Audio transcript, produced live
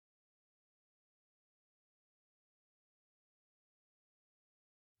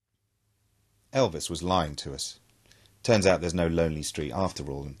Elvis was lying to us. Turns out there's no Lonely Street after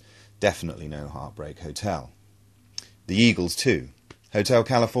all, and definitely no Heartbreak Hotel. The Eagles too. Hotel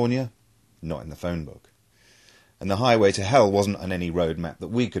California? Not in the phone book. And the highway to hell wasn't on any road map that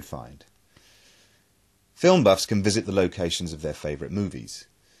we could find. Film buffs can visit the locations of their favourite movies.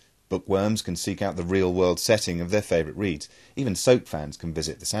 Bookworms can seek out the real-world setting of their favourite reads. Even soap fans can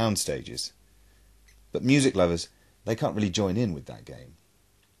visit the sound stages. But music lovers, they can't really join in with that game.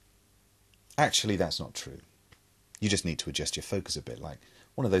 Actually, that's not true. You just need to adjust your focus a bit, like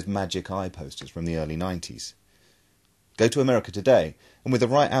one of those magic eye posters from the early 90s. Go to America today, and with the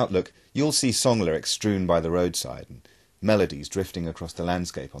right outlook, you'll see song lyrics strewn by the roadside and melodies drifting across the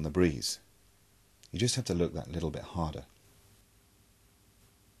landscape on the breeze. You just have to look that little bit harder.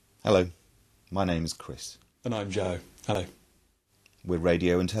 Hello, my name's Chris. And I'm Joe. Hello. We're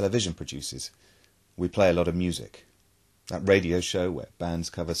radio and television producers. We play a lot of music. That radio show where bands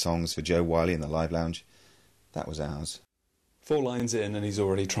cover songs for Joe Wiley in the Live Lounge, that was ours. 4 lines in and he's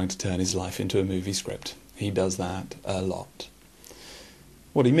already trying to turn his life into a movie script. He does that a lot.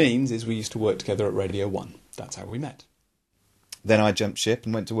 What he means is we used to work together at Radio 1. That's how we met. Then I jumped ship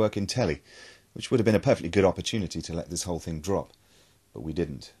and went to work in telly, which would have been a perfectly good opportunity to let this whole thing drop. But we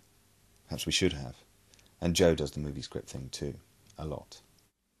didn't. Perhaps we should have. And Joe does the movie script thing too. A lot.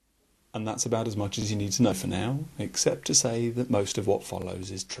 And that's about as much as you need to know for now, except to say that most of what follows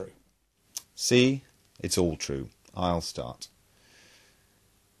is true. See? It's all true. I'll start.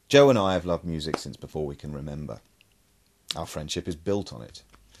 Joe and I have loved music since before we can remember. Our friendship is built on it.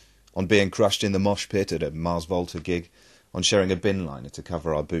 On being crushed in the mosh pit at a Mars Volta gig, on sharing a bin liner to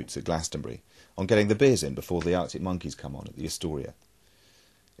cover our boots at Glastonbury, on getting the beers in before the Arctic Monkeys come on at the Astoria.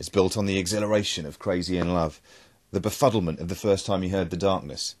 It's built on the exhilaration of Crazy in Love, the befuddlement of the first time you heard The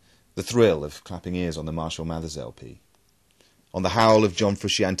Darkness, the thrill of clapping ears on the Marshall Mathers LP. On the howl of John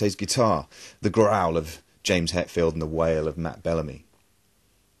Frusciante's guitar, the growl of James Hetfield and the wail of Matt Bellamy.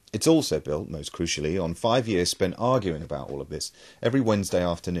 It's also built, most crucially, on 5 years spent arguing about all of this every Wednesday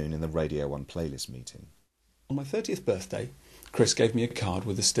afternoon in the Radio 1 playlist meeting. On my 30th birthday, Chris gave me a card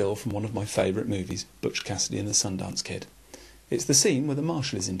with a still from one of my favourite movies, Butch Cassidy and the Sundance Kid. It's the scene where the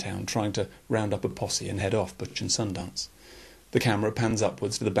marshal is in town trying to round up a posse and head off Butch and Sundance. The camera pans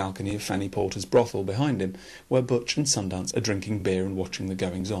upwards to the balcony of Fanny Porter's brothel behind him, where Butch and Sundance are drinking beer and watching the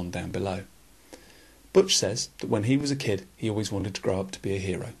goings-on down below. Butch says that when he was a kid he always wanted to grow up to be a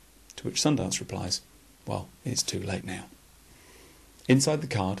hero, to which Sundance replies, well, it's too late now. Inside the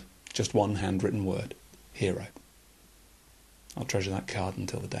card, just one handwritten word, hero. I'll treasure that card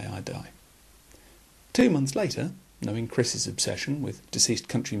until the day I die. 2 months later, knowing Chris's obsession with deceased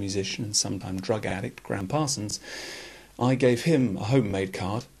country musician and sometime drug addict Graham Parsons, I gave him a homemade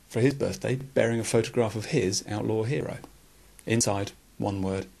card for his birthday bearing a photograph of his outlaw hero. Inside, one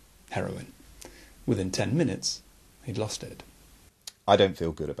word, heroin. Within 10 minutes, he'd lost it. I don't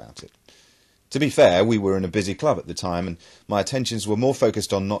feel good about it. To be fair, we were in a busy club at the time, and my attentions were more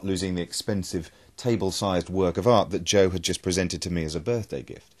focused on not losing the expensive, table-sized work of art that Joe had just presented to me as a birthday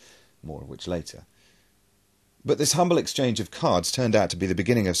gift, more of which later. But this humble exchange of cards turned out to be the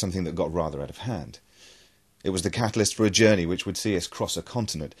beginning of something that got rather out of hand. It was the catalyst for a journey which would see us cross a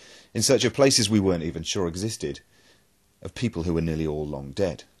continent, in search of places we weren't even sure existed, of people who were nearly all long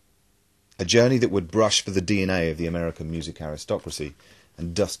dead. A journey that would brush for the DNA of the American music aristocracy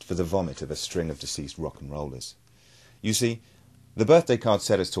and dust for the vomit of a string of deceased rock and rollers. You see, the birthday card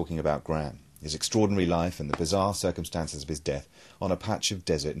set us talking about Graham, his extraordinary life and the bizarre circumstances of his death on a patch of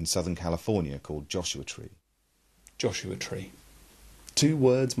desert in Southern California called Joshua Tree. Joshua Tree. 2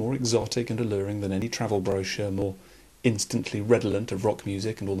 words more exotic and alluring than any travel brochure, more instantly redolent of rock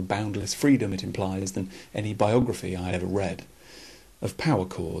music and all the boundless freedom it implies than any biography I ever read. Of power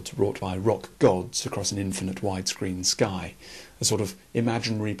chords wrought by rock gods across an infinite widescreen sky, a sort of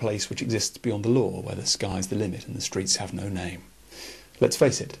imaginary place which exists beyond the law, where the sky's the limit and the streets have no name. Let's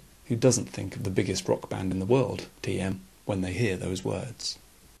face it, who doesn't think of the biggest rock band in the world, TM, when they hear those words?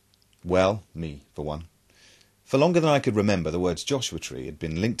 Well, me, for one. For longer than I could remember, the words Joshua Tree had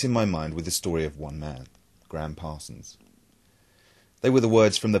been linked in my mind with the story of one man, Graham Parsons. They were the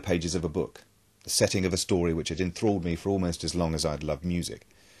words from the pages of a book, the setting of a story which had enthralled me for almost as long as I'd loved music.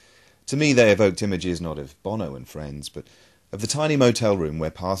 To me they evoked images not of Bono and friends, but of the tiny motel room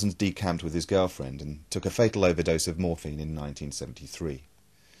where Parsons decamped with his girlfriend and took a fatal overdose of morphine in 1973.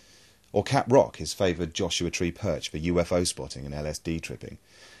 Or Cap Rock, his favoured Joshua Tree perch for UFO spotting and LSD tripping,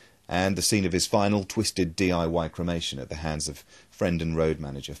 and the scene of his final twisted DIY cremation at the hands of friend and road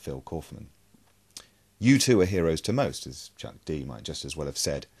manager Phil Kaufman. You two are heroes to most, as Chuck D might just as well have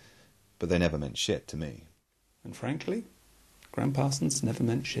said, but they never meant shit to me. And frankly, Graham Parsons never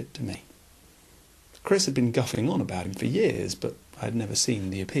meant shit to me. Chris had been guffing on about him for years, but I had never seen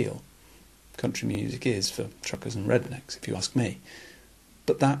the appeal. Country music is for truckers and rednecks, if you ask me.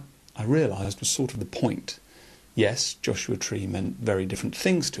 But that, I realised, was sort of the point. Yes, Joshua Tree meant very different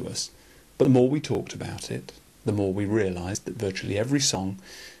things to us, but the more we talked about it, the more we realised that virtually every song,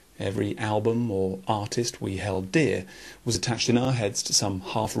 every album or artist we held dear was attached in our heads to some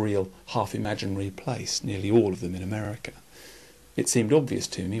half-real, half-imaginary place, nearly all of them in America. It seemed obvious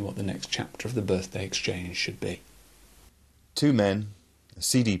to me what the next chapter of the birthday exchange should be. 2 men, a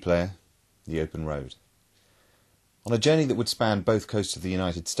CD player, the open road. On a journey that would span both coasts of the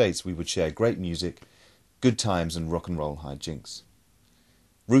United States, we would share great music, good times and rock and roll hijinks.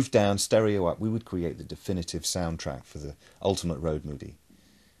 Roof down, stereo up, we would create the definitive soundtrack for the ultimate road movie.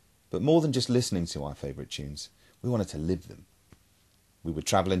 But more than just listening to our favourite tunes, we wanted to live them. We would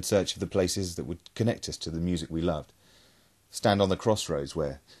travel in search of the places that would connect us to the music we loved. Stand on the crossroads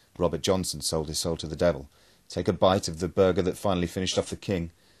where Robert Johnson sold his soul to the devil, take a bite of the burger that finally finished off the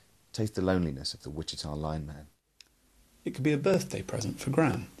king, taste the loneliness of the Wichita lineman. It could be a birthday present for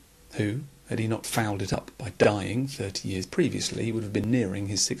Graham, who, had he not fouled it up by dying 30 years previously, would have been nearing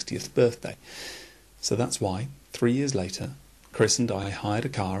his 60th birthday. So that's why, 3 years later, Chris and I hired a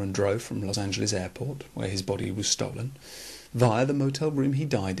car and drove from Los Angeles Airport, where his body was stolen, via the motel room he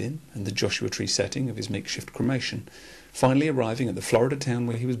died in and the Joshua Tree setting of his makeshift cremation, finally arriving at the Florida town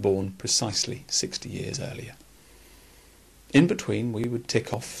where he was born precisely 60 years earlier. In between, we would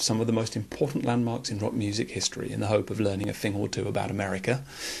tick off some of the most important landmarks in rock music history in the hope of learning a thing or two about America,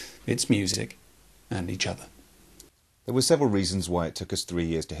 its music, and each other. There were several reasons why it took us 3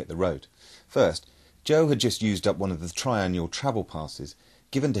 years to hit the road. First, Joe had just used up one of the triannual travel passes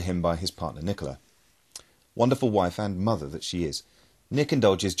given to him by his partner Nicola. Wonderful wife and mother that she is, Nick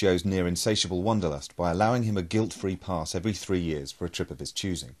indulges Joe's near insatiable wanderlust by allowing him a guilt-free pass every 3 years for a trip of his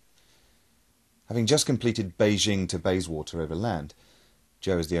choosing. Having just completed Beijing to Bayswater over land,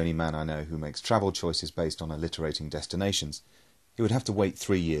 Joe is the only man I know who makes travel choices based on alliterating destinations. He would have to wait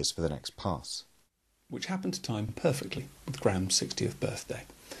 3 years for the next pass. Which happened to time perfectly with Graham's 60th birthday.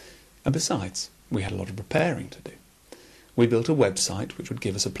 And besides, we had a lot of preparing to do. We built a website which would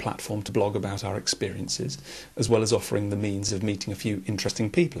give us a platform to blog about our experiences, as well as offering the means of meeting a few interesting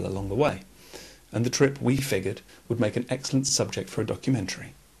people along the way. And the trip, we figured, would make an excellent subject for a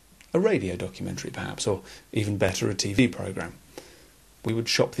documentary. A radio documentary, perhaps, or even better, a TV programme. We would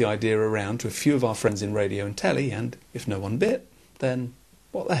shop the idea around to a few of our friends in radio and telly, and if no one bit, then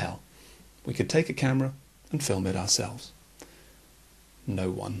what the hell? We could take a camera and film it ourselves.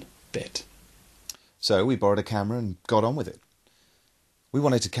 No one bit. So we borrowed a camera and got on with it. We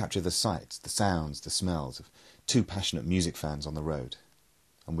wanted to capture the sights, the sounds, the smells of 2 passionate music fans on the road.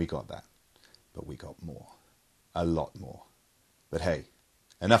 And we got that. But we got more. A lot more. But hey,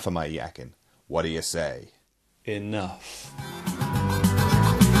 enough of my yakking. What do you say? Enough.